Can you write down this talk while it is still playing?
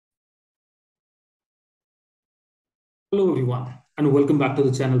Hello everyone and welcome back to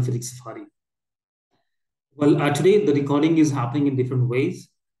the channel Physics Safari. Well, today the recording is happening in different ways.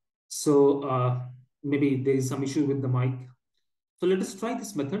 So maybe there is some issue with the mic. So let us try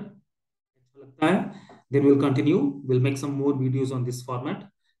this method. Then we'll continue. We'll make some more videos on this format.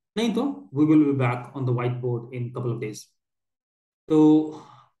 नहीं तो we will be back on the whiteboard in a couple of days. तो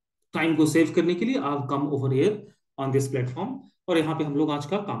time को save करने के लिए आप come over here on this platform और यहाँ पे हम लोग आज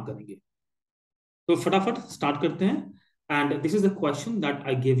का काम करेंगे. तो फटाफट स्टार्ट करते हैं and this is the question that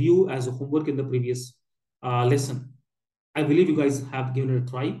I give you as a homework in the previous lesson. I believe you guys have given it a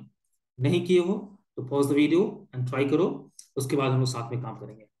try. नहीं किए हो तो pause the video and try करो. उसके बाद हम लोग साथ में काम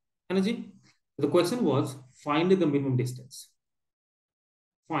करेंगे, है ना जी. The question was find the minimum distance.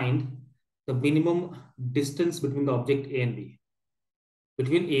 Find the minimum distance between the object A and B.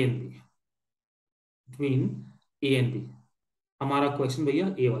 Between A and B. Between A and B. हमारा क्वेश्चन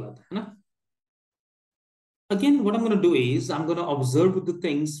भैया ए वाला था, है ना. Again, what I'm going to do is I'm going to observe the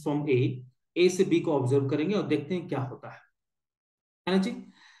things from A से B को observe करेंगे और देखते हैं क्या होता है ना जी.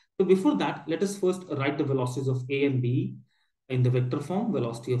 So before that, let us first write the velocities of A and B in the vector form.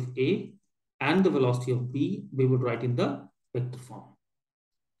 Velocity of A and the velocity of B we would write in the vector form.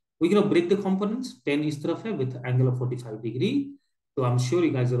 We're going to break the components. 10 इस तरफ है with angle of 45 degree. So I'm sure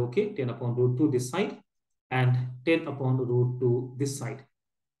you guys are okay. 10 upon root 2 this side and 10 upon root 2 this side.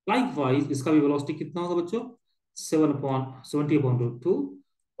 Likewise, इसका भी velocity कितना होगा बच्चों? 70 upon root 2.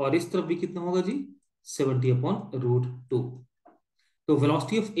 और इस तरफ भी कितना होगा जी? 70 upon root 2. So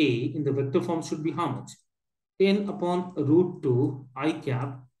velocity of A in the vector form should be how much? 10 upon root 2 I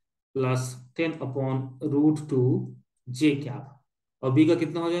cap plus 10 upon root 2 j cap. और B का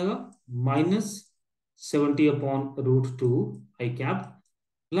कितना हो जाएगा? Minus 70 upon root 2 I cap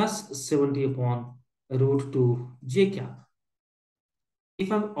plus 70 upon root 2 j cap.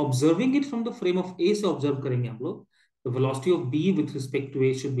 If I'm observing it from the frame of A से observe करेंगे हम लोग, the velocity of B with respect to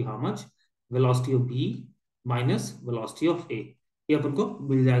A should be how much? Velocity of B minus velocity of A. ये अपन को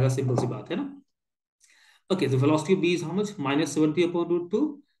मिल जाएगा, simple सी बात है ना. Okay, the velocity of B is how much? Minus 70 upon root 2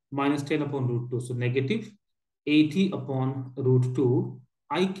 minus 10 upon root 2. So negative 80 upon root 2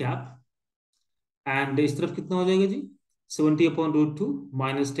 I cap. And इस तरफ कितना हो जाएगा जी? 70 upon root 2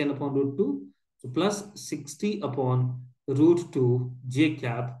 minus 10 upon root 2. So plus 60 upon root 2 j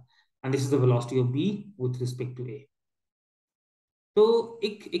cap. And this is the velocity of B with respect to A. तो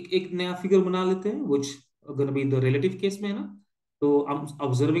एक नया figure बना लेते हैं which gonna be the relative case में है ना. तो I'm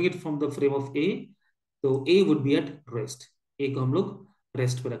observing it from the frame of A. तो A would be at rest. A को हम लोग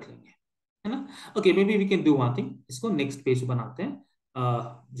रेस्ट पे रख लेंगे, है ना. Okay, may be we can do one thing. इसको नेक्स्ट पेज बनाते हैं,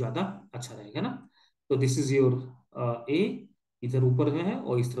 ज्यादा अच्छा रहेगा ना. तो दिस इज योर A. इधर ऊपर में है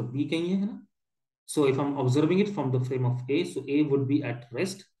और इस तरफ B कहीं है ना. So if I'm observing it from the frame of A, so A would be at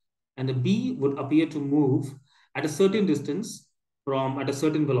rest and the B would appear to move at a certain distance from at a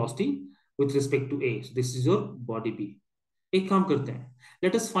certain velocity with respect to A. So this is your body B. एक काम करते हैं,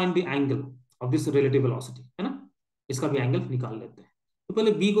 let us find the angle of this relative velocity, है ना. इसका भी angle निकाल लेते हैं. तो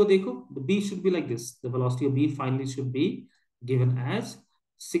पहले B को देखो. The B should be like this. The velocity of B finally should be given as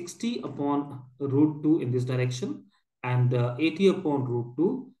 60 upon root 2 in this direction and 80 upon root 2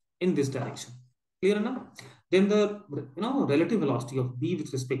 in this direction. Clear enough? Then the relative velocity of B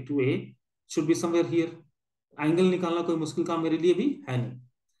with respect to A should be somewhere here. Angle निकालना कोई मुश्किल काम मेरे लिए भी है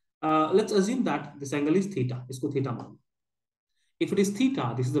नहीं. Let's assume that this angle is theta. इसको theta मान. If it is theta,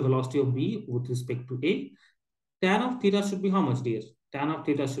 this is the velocity of B with respect to A. Tan of theta should be how much, dear? Tan of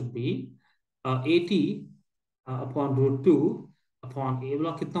theta should be 80 upon root 2 upon A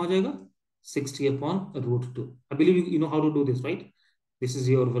block. कितना हो जाएगा? 60 upon root 2. I believe you know how to do this, right? This is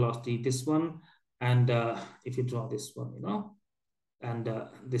your velocity, this one. And if you draw this one, and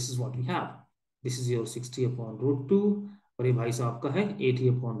this is what we have. This is your 60 upon root 2. और ये भाई साहब का है 80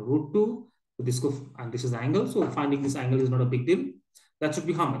 upon root 2. So this go, and this is the angle. So finding this angle is not a big deal. That should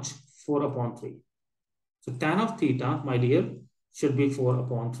be how much? 4 upon 3. So tan of theta, my dear, should be 4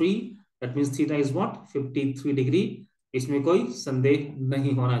 upon 3. That means theta is what? 53 degree. इसमें कोई संदेह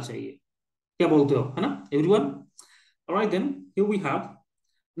नहीं होना चाहिए. क्या बोलते हो, है ना, everyone? All right, then here we have.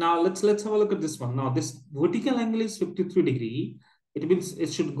 Now let's have a look at this one. Now this vertical angle is 53 degree. It means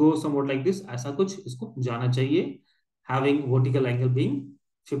it should go somewhat like this. ऐसा कुछ इसको जाना चाहिए. Having vertical angle being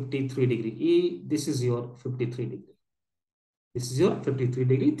 53 degree. This is your 53 degree. This is your 53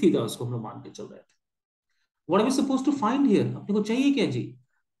 degree. Theta उसको हम लोग मान के चल रहे थे. What are we supposed to find here? अपने को चाहिए क्या जी?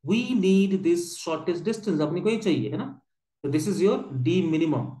 We need this shortest distance. अपने को ये चाहिए, है ना. So this is your D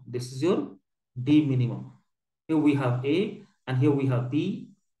minimum. This is your D minimum. Here we have A and here we have B.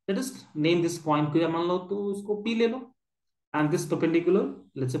 Let us name this point को मान लो तो उसको P ले लो. And this perpendicular,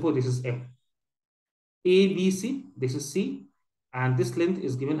 let's suppose this is M. ABC, this is C, and this length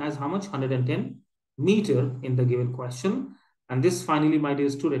is given as how much? 110 meter in the given question. And this finally, my dear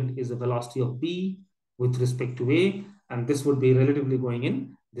student, is the velocity of B with respect to A, and this would be relatively going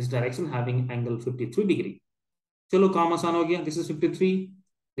in this direction, having angle 53 degree. चलो काम आसान हो गया. This is 53.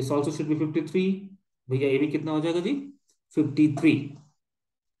 This also should be 53. भैया ये भी कितना हो जाएगा जी? 53.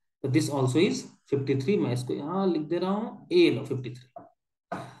 So this also is 53. मैं इसको यहाँ लिख दे रहा हूँ. A low 53.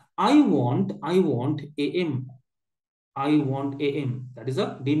 I want AM. I want AM. That is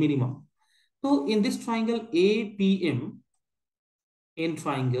a D minimum. So in this triangle APM, in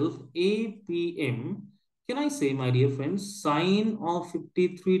triangle APM, can I say, my dear friends, sine of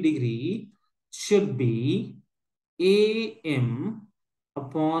 53 degree should be AM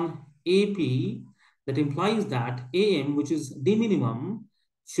upon AP. That implies that AM, which is D minimum,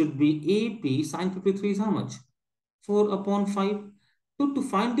 should be AP. Sine 53 is how much? 4 upon 5. So to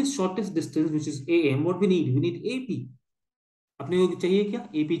find this shortest distance, which is AM, what we need? We need AP. अपने को चाहिए क्या?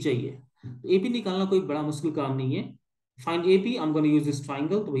 AP चाहिए. तो AP निकालना कोई बड़ा मुश्किल काम नहीं है. Find AP. I'm going to use this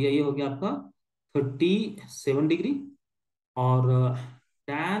triangle. तो भैया ये हो गया आपका 37 डिग्री और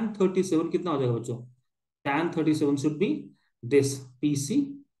tan 37 कितना हो जाएगा बच्चों? Tan 37 should be this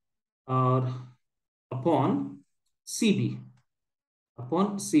PC or upon CB.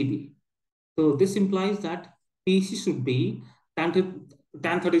 Upon CB. So this implies that PC should be tan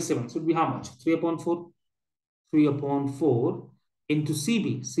 37 should be how much? 3 upon 4. 3 upon 4 into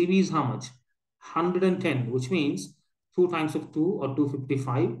CB. CB is how much? 110, which means 2 times of 2 or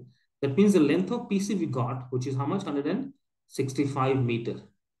 255. That means the length of PC we got, which is how much? 165 meter.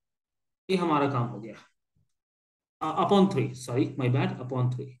 ये हमारा काम हो गया. Upon 3, sorry, my bad,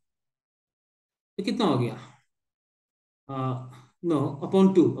 upon 3. ये कितना हो गया? No,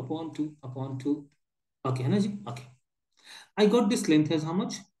 upon 2, upon 2, upon 2. Okay, है ना जी? Okay. I got this length as how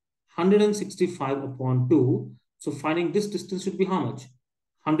much? 165 upon 2. So finding this distance should be how much?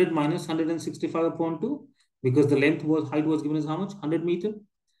 100 minus 165 upon 2, because the height was given as how much? 100 meter.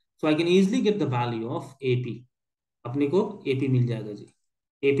 So I can easily get the value of AP. अपने को AP मिल जाएगा जी.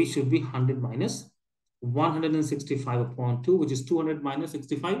 AP should be 100 minus 165 upon 2, which is 200 minus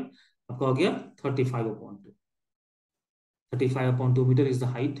 65. आपका हो गया 35 upon 2. 35 upon 2 meter is the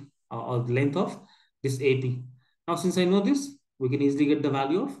height or the length of this AP. Now, since I know this, we can easily get the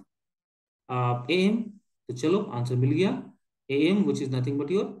value of AM. तो चलो answer मिल गया. AM, which is nothing but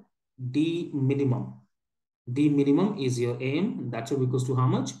your D minimum. D minimum is your AM. That should be equals to how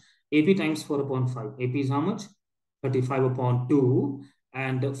much? AP times 4 upon 5. AP is how much? 35 upon 2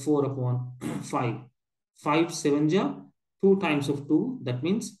 and 4 upon 5. 5 7 ja 2 times of 2. That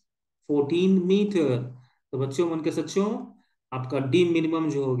means 14 meter. तो बच्चों मन के सच्चों आपका D minimum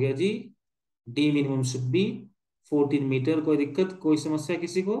जो हो गया जी, D minimum should be 14 meter. कोई दिक्कत, कोई समस्या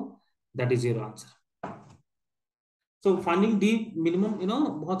किसी को? That is your answer. So finding D minimum,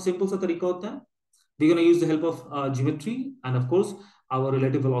 बहुत simple सा तरीका होता है. We're going to use the help of geometry and of course our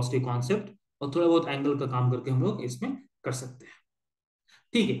relative velocity concept, और थोड़ा बहुत एंगल का काम करके हम लोग इसमें कर सकते हैं.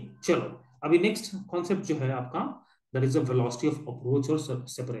 ठीक है, चलो अभी नेक्स्ट कॉन्सेप्ट जो है आपका, that is the velocity of approach or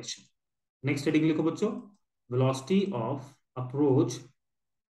separation. Next heading लिखो बच्चों, velocity of approach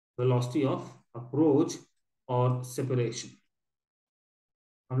और separation.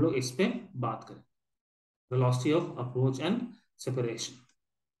 हम लोग इस पे बात करें, velocity of approach and separation.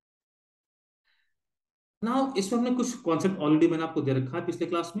 Now इसमें हमने कुछ कॉन्सेप्ट ऑलरेडी मैंने आपको दे रखा है पिछले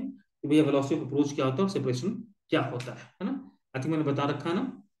क्लास में कि भैया वेलोसिटी ऑफ अप्रोच क्या होता है और सेपरेशन क्या होता है ना. आई थिंक मैंने बता रखा है ना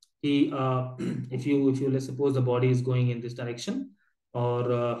कि if you let's suppose the body is going in this direction,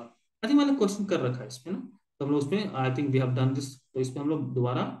 और आई थिंक मैंने क्वेश्चन कर रखा है इसमें ना, तो हम लोग उसमें I think we have done this. तो इसमें हम लोग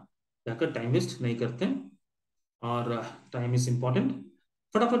दोबारा जाकर टाइम वेस्ट नहीं करते हैं, और टाइम इज इम्पोर्टेंट.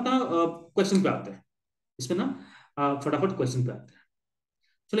 फटाफट ना क्वेश्चन पे आते हैं इसमें ना, फटाफट क्वेश्चन पे आते हैं.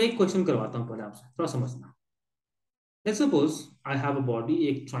 चलो एक क्वेश्चन करवाता हूँ पहले आपसे, थोड़ा समझना. Let's suppose I have a body,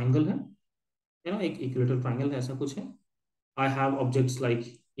 एक ट्राइंगल है ना, एक इक्वेटर ट्राइंगल है, ऐसा कुछ है. I have objects like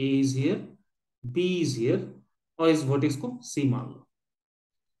a is here, B is here, और इस वर्टेक्स को सी मान लो.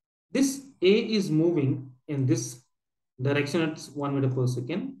 This A is moving in this direction at 1 metre पर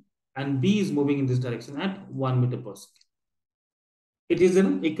second and B is moving in this direction at 1 metre पर second. It is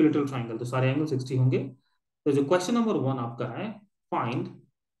an equilateral triangle, तो सारे angle 60 होंगे. तो जो क्वेश्चन नंबर 1 आपका है, find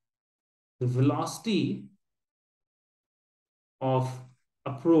the velocity of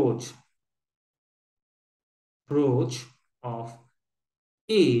approach of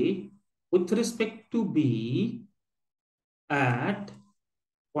A with respect to B at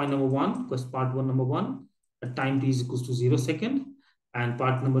point number 1, because part 1 number 1 at time t is equals to 0 second, and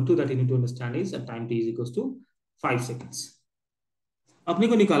part number 2 that you need to understand is at time t is equals to 5 seconds. अपने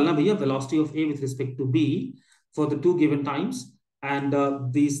को निकालना भैया velocity of A with respect to be for the two given times, and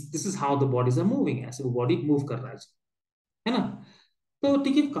this is how the bodies are moving, ऐसे वो body move कर रहा है ना। तो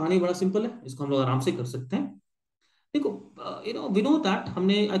ठीक है, कहानी बड़ा सिंपल है, इसको हम लोग आराम से कर सकते हैं। देखो, वी नो दैट,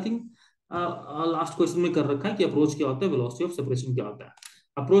 हमने आई थिंक लास्ट क्वेश्चन में कर रखा है कि अप्रोच क्या होता है, वेलोसिटी ऑफ सेपरेशन क्या होता है।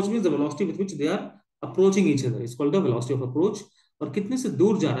 Approach means the velocity with which they are approaching each other is called the velocity of approach, और कितने से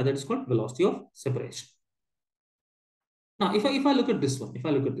दूर जा रहा है that is called velocity of separation. Now, if I look at this one, if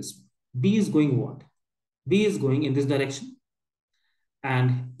I look at this one, B is going what? B is going in this direction,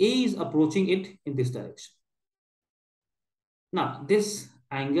 and A is approaching it in this direction. Now, this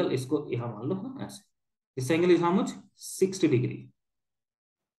angle इसको यहाँ मान लो ना ऐसे. This angle is how much? 60 degree.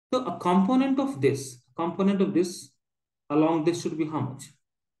 So a component of this along this should be how much?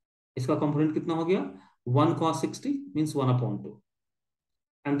 इसका component कितना हो गया? 1 cos 60 means 1 upon 2.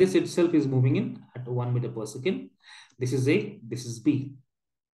 And this itself is moving in at 1 meter per second. This is A, this is B.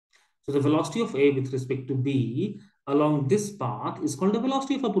 So the velocity of A with respect to B along this path is called the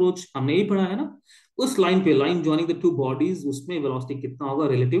velocity of approach. हमने यही पढ़ा है ना, उस line पे, line joining the two bodies, उसमें velocity कितना होगा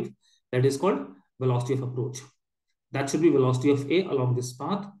relative, that is called velocity of approach. That should be velocity of A along this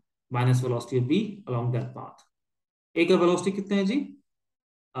path minus velocity of B along that path. A का velocity कितना है जी?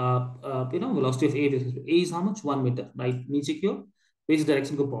 Velocity of A with respect to A is how much? 1 meter, right? नीचे की ओर, तो इस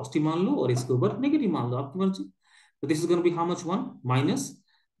direction को positive मान लो और इसके ऊपर नेगेटिव मान लो, आपकी मर्जी। तो this is going to be how much? 1 minus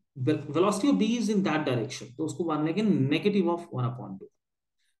velocity of B is in that direction, तो उसको मान लेंगे नेगेटिव ऑफ 1/2।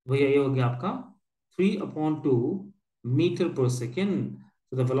 भैया ये हो गया आपका 3/2 मीटर पर second.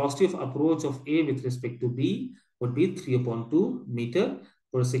 So the velocity of approach of A with respect to B would be 3/2 metre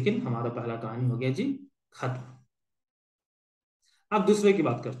पर सेकेंड। हमारा पहला कहानी हो गया जी खत्म। अब दूसरे की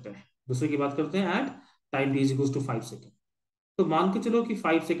बात करते हैं, at time t is to 5 second. तो मान के चलो कि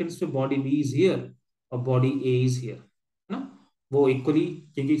 5 सेकेंड्स पे बॉडी B इज हियर और बॉडी A इज हियर, है ना। वो इक्वली,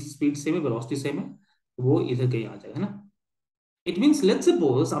 क्योंकि स्पीड सेम है, वेलोसिटी सेम है, तो वो इधर कहीं आ जाएगा ना। It means, let's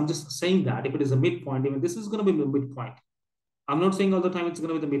suppose, I'm just saying that if it is a midpoint, even this is going to be a midpoint. I'm not saying all the time it's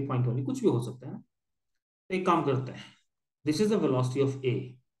going to be the midpoint only. कुछ भी हो सकता है ना। तो एक काम करते हैं, this is the velocity of A.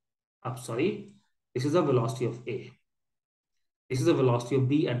 अब sorry, this is the velocity of A. This is the velocity of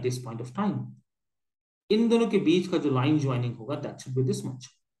B at this point of time. इन दोनों के बीच का जो लाइन ज्वाइनिंग होगा, that should be this much.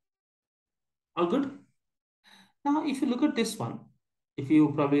 All good? Now, if you look at this one, if you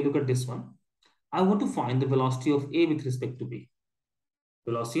probably look at this one, I want to find the velocity of A with respect to B.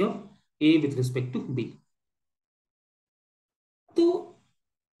 Velocity of A with respect to B. So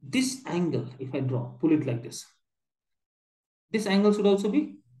this angle, if I draw, pull it like this angle should also be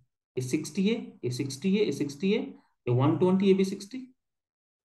a 60A, a 60A, a 60A, a 120, a be 60.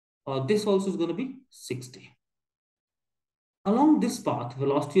 Or this also is going to be 60. Along this path,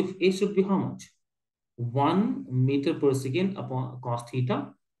 velocity of A should be how much? 1 meter per second upon cos theta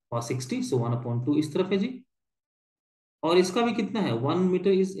or 60. So 1/2 इस तरफ है जी। और इसका भी कितना है? 1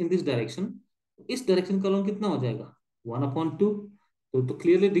 metre is in this direction. इस direction का लॉन्ग कितना हो जाएगा? 1/2। तो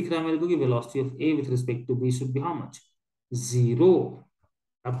क्लियरली दिख रहा है मेरे को कि velocity of A with respect to be should be how much? 0।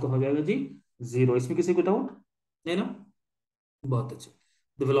 आपको हो जाएगा जी 0। इसमें किसी को डाउट है ना? बहुत अच्छे।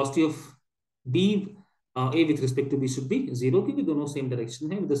 The velocity of B A with respect to be should be 0, क्योंकि दोनों सेम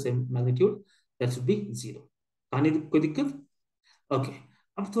डायरेक्शन है with the same magnitude, that should be 0। कहानी कोई दिक्कत? ओके,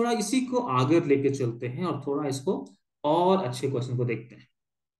 अब थोड़ा इसी को आगे लेके चलते हैं और थोड़ा इसको और अच्छे क्वेश्चन को देखते हैं।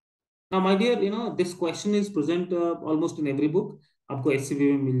 Now, my dear, this question is present almost in every book. आपको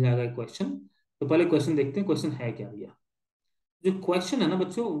एससीबी में मिल जाएगा एक क्वेश्चन। तो पहले क्वेश्चन देखते हैं, क्वेश्चन है क्या भैया। जो क्वेश्चन है ना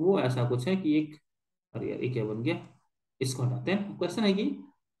बच्चों, वो ऐसा कुछ है कि एक, अरे यार ये क्या बन गया, इसको हटाते हैं। क्वेश्चन है कि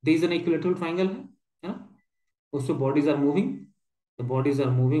there is an equilateral triangle है ना, उस पे bodies are moving, the bodies are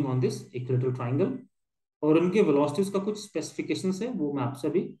moving on this equilateral triangle, और उनके वेलोसिटीज का कुछ स्पेसिफिकेशंस है, वो मैं आपसे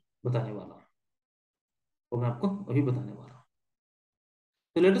अभी बताने वाला हूँ, वो मैं आपको अभी बताने वाला हूँ।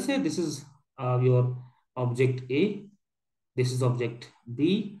 So let us say this is your object A, this is object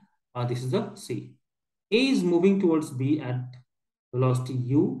B, this is the C. A is moving towards B at velocity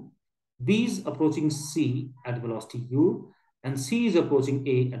u, B is approaching C at velocity u, and C is approaching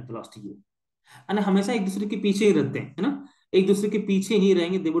A at velocity u. And हमेशा एक दूसरे के पीछे ही रहते हैं, है ना, एक दूसरे के पीछे ही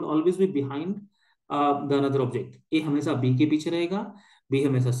रहेंगे। They would always be behind the another object. A हमेशा B के पीछे रहेगा, B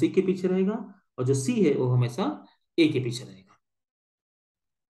हमेशा C के पीछे रहेगा, और जो C है वो हमेशा A के पीछे रहेगा।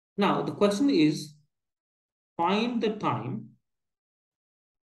 Now the question is, find the time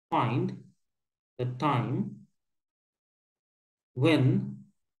when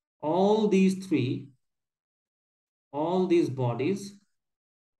all these bodies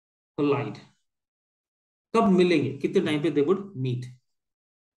collide. कब मिलेंगे, कितने टाइम पे they would meet।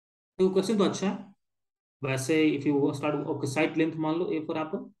 तो क्वेश्चन तो अच्छा है, वैसे if you start, okay side length मान लो A for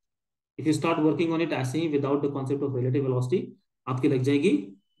Apple, if you start working on it ऐसे ही without the concept of relative velocity, आपकी लग जाएगी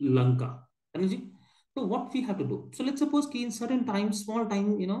लंका, है ना जी। तो what we have to do, so let's suppose कि in certain time, small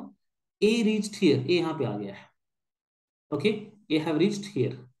time, A reached here, ए यहाँ पे आ गया है, okay, A have reached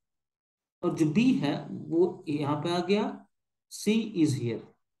here, और जो बी है वो यहाँ पे आ गया, सी is here.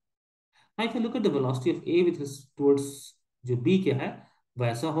 Now if you look at the velocity of A with towards, जो बी क्या है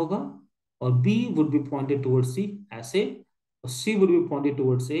वैसा होगा, और B would be pointed towards सी ऐसे, और सी would be pointed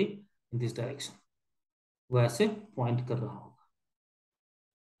towards a in this direction, वो ऐसे पॉइंट कर रहा होगा।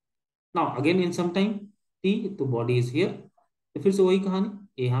 Now again in some time T, तो बॉडी इज हियर, तो फिर से वही कहानी,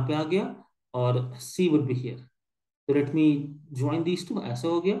 ए यहाँ पे आ गया और सी वुड बी हियर, तो let me join these two, ऐसे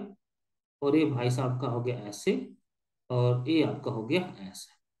हो गया, और ए भाई साहब का हो गया ऐसे, और ए आपका हो गया ऐसे,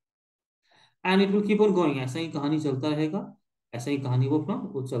 and it will keep on going, ऐसा ही कहानी चलता रहेगा, ऐसा ही कहानी वो अपना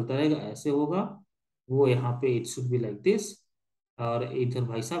वो चलता रहेगा, ऐसे होगा, वो यहाँ पे it should be like this, और इधर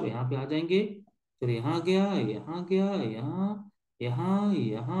भाई साहब यहाँ पे आ जाएंगे, फिर यहाँ गया, यहाँ गया, यहाँ, यहाँ,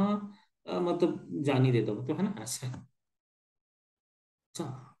 यहाँ, मतलब जान ही देता मतलब, है ना ऐसे। अच्छा,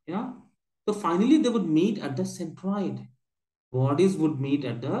 या, तो finally they would meet at the centroid, bodies would meet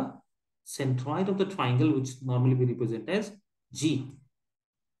at the centroid of the triangle, which normally we represent as G.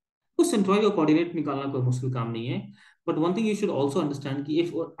 तो सेंट्रॉइड का कोऑर्डिनेट निकालना कोई मुश्किल काम नहीं है, but one thing you should also understand कि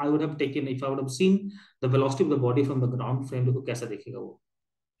if I would have taken, if I would have seen the velocity of the body from the ground frame, देखो कैसा दिखेगा वो,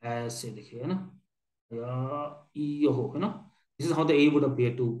 ऐसे दिखेगा ना, या यो हो, है ना, this is how the A would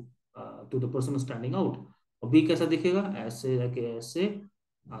appear to the person standing out, और बी कैसा दिखेगा, ऐसे जाके ऐसे,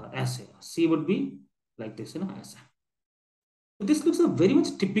 ऐसे, सी वुड बी लाइक दिस, है ना ऐसे। This looks a very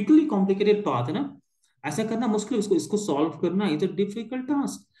much typically complicated path, है ना, ऐसा करना मुश्किल, इसको इसको सॉल्व करना इज अ डिफिकल्ट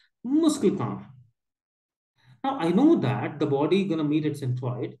टास्क, मुश्किल काम है। Now I know that the body gonna meet its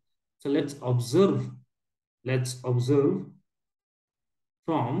centroid. So let's observe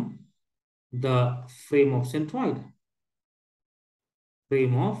from the frame of centroid.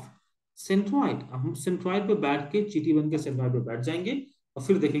 Frame of centroid. अब हम centroid पे बैठ के चीटी बन के centroid पे बैठ जाएंगे, और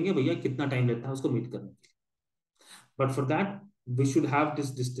फिर देखेंगे भैया कितना टाइम लगता है उसको मीट करने के लिए। But for that we should have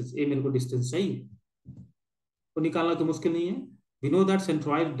this distance, ये मेरे को डिस्टेंस चाहिए, तो निकालना तो मुश्किल नहीं है। We know that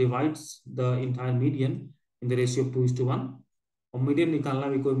centroid divides the entire median in the ratio of 2:1, और मीडियन निकालना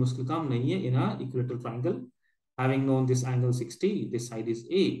भी कोई मुश्किल काम नहीं है इन अ equilateral triangle, having known this angle 60, this side is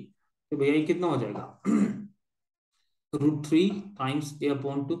a, तो भैया ये कितना हो जाएगा √3 times a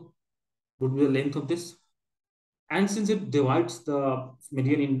upon 2 would be the length of this, and since it divides the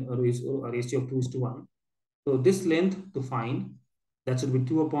median in a ratio of 2:1, so this length to find, that should be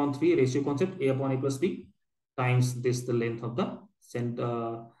 2/3 ratio concept, a upon a plus b times this, the length of the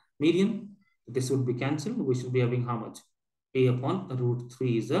median. This would be cancelled. We should be having how much? A upon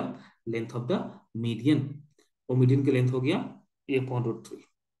 √3 is the length of the median. और median की length हो गया a upon √3.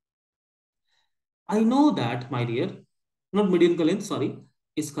 I know that, my dear, not median का length, sorry,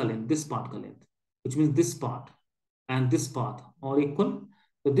 इसका length, this part का length, which means this part and this part are equal.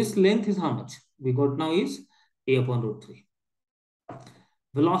 So this length is how much? We got now is a upon √3.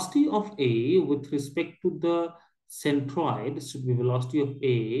 Velocity of A with respect to the centroid should be velocity of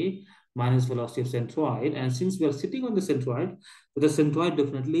A minus velocity of centroid. And since we are sitting on the centroid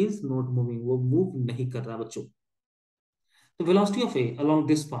definitely is not moving. वो move नहीं कर रहा बच्चों. The velocity of A along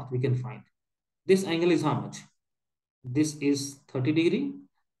this path we can find. This angle is how much? This is 30 degree.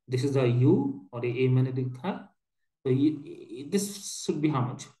 This is the U or A मैंने लिखा. So this should be how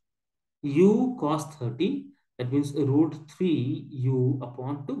much? U cos 30. That means √3 U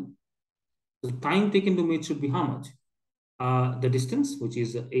upon 2. The time taken to meet should be how much? The distance, which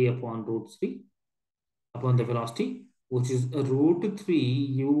is a upon √3, upon the velocity, which is √3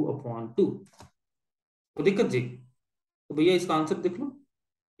 u upon 2. तो दिक्कत जी, तो भैया इसका answer देख लो,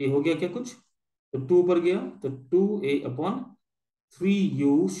 ये हो गया क्या कुछ, तो 2 पर गया, तो 2a upon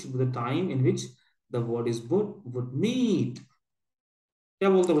 3u should be the time in which the bodies would meet. क्या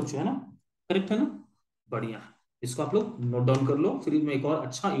बोलते हो बच्चों, है ना, करेक्ट है ना, बढ़िया, इसको आप लोग नोट डाउन कर लो, फिर मैं एक और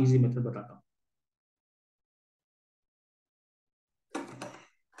अच्छा इजी मेथड बताता हूँ।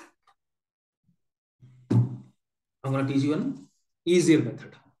 I'm going to teach you an easier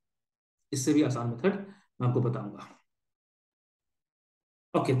method. इससे भी आसान मेथड मैं आपको बताऊंगा।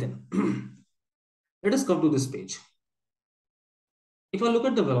 Okay, then let us come to this page. If I look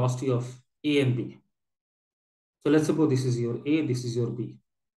at the velocity of A and B, so let's suppose this is your A, this is your B.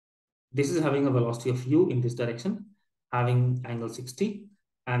 This is having a velocity of u in this direction, having angle 60,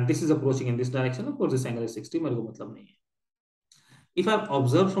 and this is approaching in this direction. Of course, this angle is 60. मेरे को मतलब नहीं है. If I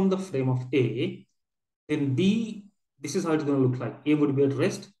observe from the frame of A, then B, this is how it's going to look like. A would be at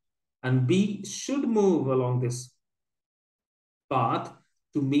rest, and B should move along this path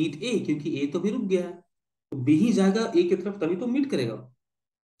to meet A, क्योंकि A तो भी रुक गया है, तो B ही जाएगा A की तरफ, तभी तो मीट करेगा,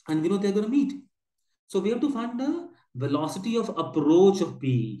 and we know they're going to meet. So we have to find the velocity of approach of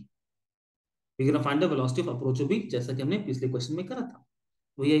B. We're going to find the velocity of approach of B, जैसा कि हमने पिछले क्वेश्चन में करा था.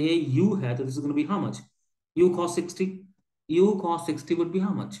 तो ये U है, तो this is going to be how much? U cos 60. U cos 60 would be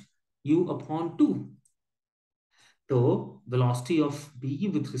how much? U upon 2. तो velocity of B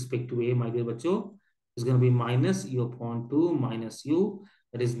with respect to A, my dear बच्चों, is going to be minus U upon 2 minus U.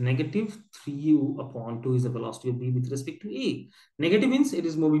 That is negative 3U upon 2 is the velocity of B with respect to A. Negative means it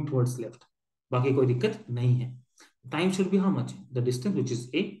is moving towards left. बाकी कोई दिक्कत नहीं है. Time should be how much? The distance, which is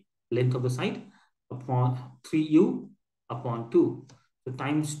A, length of the side, upon 3U upon 2. The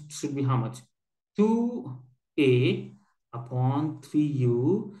time should be how much? 2A upon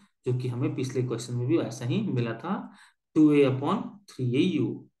 3U, जो कि हमें पिछले question में भी ऐसा ही मिला था, 2A upon 3AU.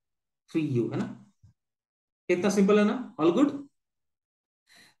 3U है ना? कितना सिंपल है ना? All good?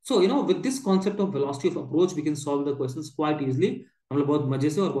 So, with this concept of velocity of approach, we can solve the questions quite easily. हम लोग बहुत मजे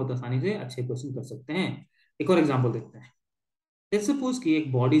से और बहुत आसानी से अच्छे क्वेश्चन कर सकते हैं. एक और एग्जांपल देखते हैं. Let's suppose कि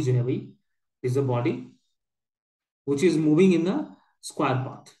एक बॉडी जो है भाई, is a body which is moving in the square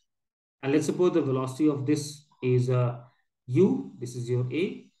path. And let's suppose the velocity of this is U, this is your A,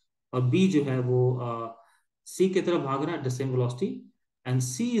 और B जो है वो C की तरफ भाग रहा है at the same velocity, and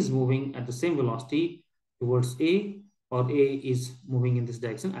C is moving at the same velocity towards A, और A is moving in this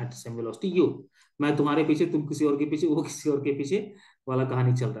direction at the same velocity U. मैं तुम्हारे पीछे, तुम किसी और के पीछे, वो किसी और के पीछे वाला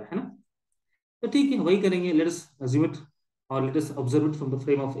कहानी चल रहा है ना? तो ठीक है, वही करेंगे. Let us assume it or let us observe it from the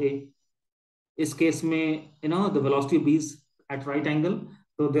frame of A. इस केस में the velocity of B is at right angle,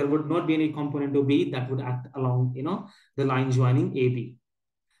 so there would not be any component of B that would act along the line joining AB.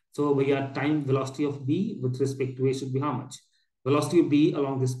 So we are time velocity of B with respect to A should be how much? Velocity of B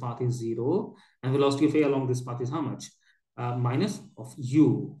along this path is 0, and velocity of A along this path is how much? Minus of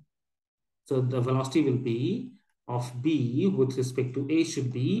U. So the velocity will be of B with respect to A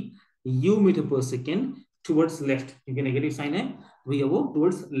should be U meter per second towards left, क्योंकि negative sign है, भैया वो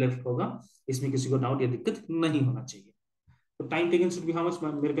towards left होगा. इसमें किसी को doubt या दिक्कत नहीं होना चाहिए. तो time taken should be how much,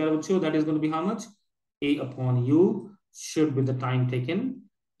 मेरे प्यारे बच्चों? That is going to be how much? A upon U should be the time taken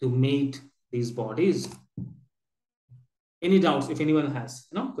to meet these bodies. Any doubts if anyone has?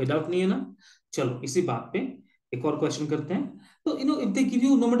 कोई डाउट नहीं है ना? चलो इसी बात पे एक और क्वेश्चन करते हैं. तो if they give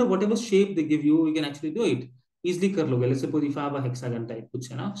you no matter whatever shape they give you, you can actually do it. Easily कर लोगे. let's suppose if I have a hexagon type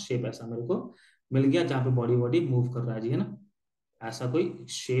कुछ है ना, शेप ऐसा मेरे को मिल गया जहां पे बॉडी मूव कर रहा है जी, है ना? ऐसा कोई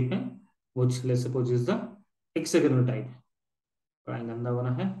शेप है which let's suppose is the hexagonal type. बड़ा गंदा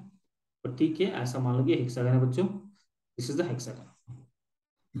बना है पर ठीक है, ऐसा मान लो कि हेक्सागन है बच्चों. This is the hexagon.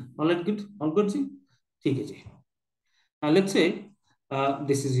 Alright, good, all good जी. ठीक है जी. Let's say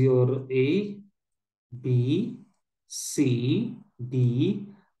this is your A, B, C, D,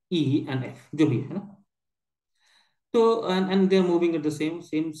 E and F, जो भी है ना. तो and they are moving at the same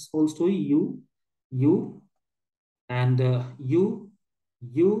whole story, U and U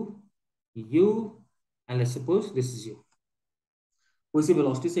and let's suppose this is U. वो इसी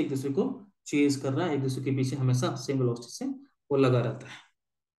velocity से एक दूसरे को चेज कर रहा है, एक दूसरे के पीछे हमेशा सेम वेलोसिटी से वो लगा रहता है.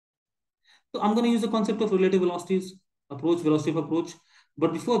 तो I'm going to use the concept of relative velocities, approach, velocity of approach.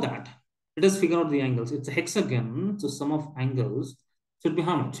 But before that, let us figure out the angles. It's a hexagon, so sum of angles should be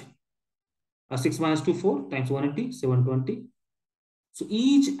how much? 6 minus 2, 4 times 180, 720. So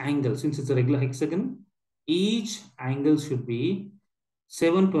each angle, since it's a regular hexagon, each angle should be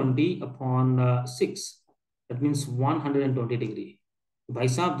 720 upon 6. That means 120 degree. भाई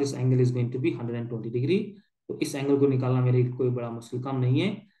साहब, this angle is going to be 120 degree. तो इस angle को निकालना मेरे कोई बड़ा मुश्किल काम नहीं है,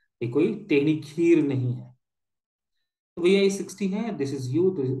 ये कोई टेक्निक खीर नहीं है. तो भैया ये 60 है, दिस इज U,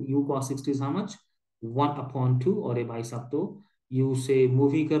 तो U cos 60 is how much? 1 upon 2. और ये भाई साहब तो U से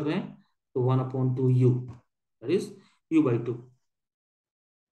मूव ही कर रहे हैं, तो 1 upon 2 U, that is U by 2.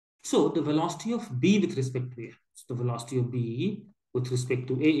 So the velocity of B with respect to A, so the velocity of B with respect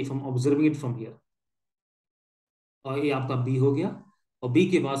to A, if I'm observing it from here, और ये आपका B हो गया, और B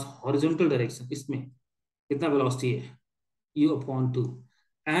के पास horizontal direction, इसमें कितना velocity है? U upon 2.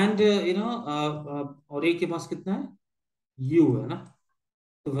 एंड और A के पास कितना है? U है ना.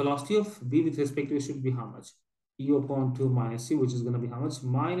 तो velocity of B with respect to A should be how much? U upon 2 minus C, which is going to be how much?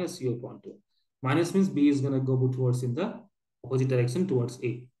 Minus U upon 2. Minus means B is going to go towards in the opposite direction towards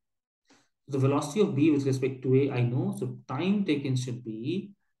A. The velocity of B with respect to A I know, so time taken should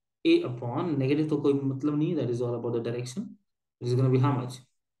be A upon negative, तो कोई मतलब नहीं, that is all about the direction. It is going to be how much?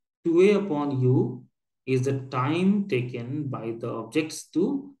 2A upon U is the time taken by the objects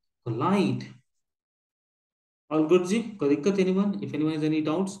to collide. All good जी? कोई दिक्कत anyone? If anyone has any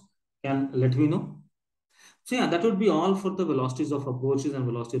doubts, Can let me know. So yeah, that would be all for the velocities of approaches and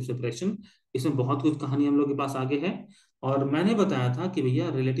velocity of separation. इसमें बहुत कुछ कहानी हम लोग के पास आगे है। और मैंने बताया था कि भैया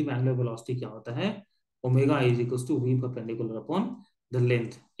रिलेटिव एंगुलर वेलोसिटी क्या होता है, omega is equals to we perpendicular upon the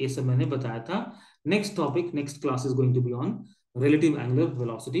length, ये सब मैंने बताया था। Next topic, next class is going to be on relative angular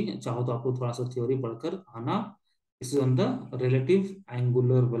velocity. चाहो तो आपको थोड़ा सा थ्योरी पढ़कर आना। This is on the relative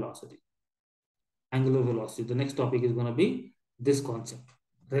angular velocity, angular velocity. The next topic is gonna be this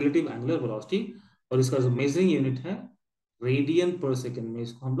concept relative angular velocity. और इसका जो मेजरिंग यूनिट है रेडियन पर सेकेंड में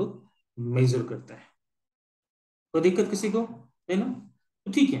इसको हम लोग मेजर करते हैं। कोई दिक्कत किसी को है ना?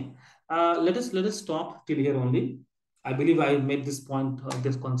 तो ठीक है, let us stop till here only. I believe I made this point,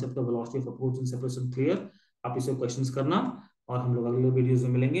 this concept of velocity of approach and separation clear. आप इसे क्वेश्चंस करना, और हम लोग अगले वीडियोस में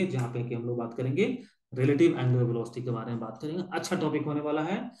मिलेंगे जहां पे कि हम लोग बात करेंगे रिलेटिव एंगुलर वेलोसिटी के बारे में बात करेंगे। अच्छा टॉपिक होने वाला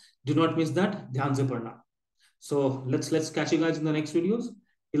है, डू नॉट मिस दैट, ध्यान से पढ़ना। So let's catch you guys in the next videos.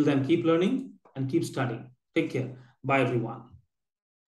 Till then, keep learning and keep studying. Take care. Bye everyone.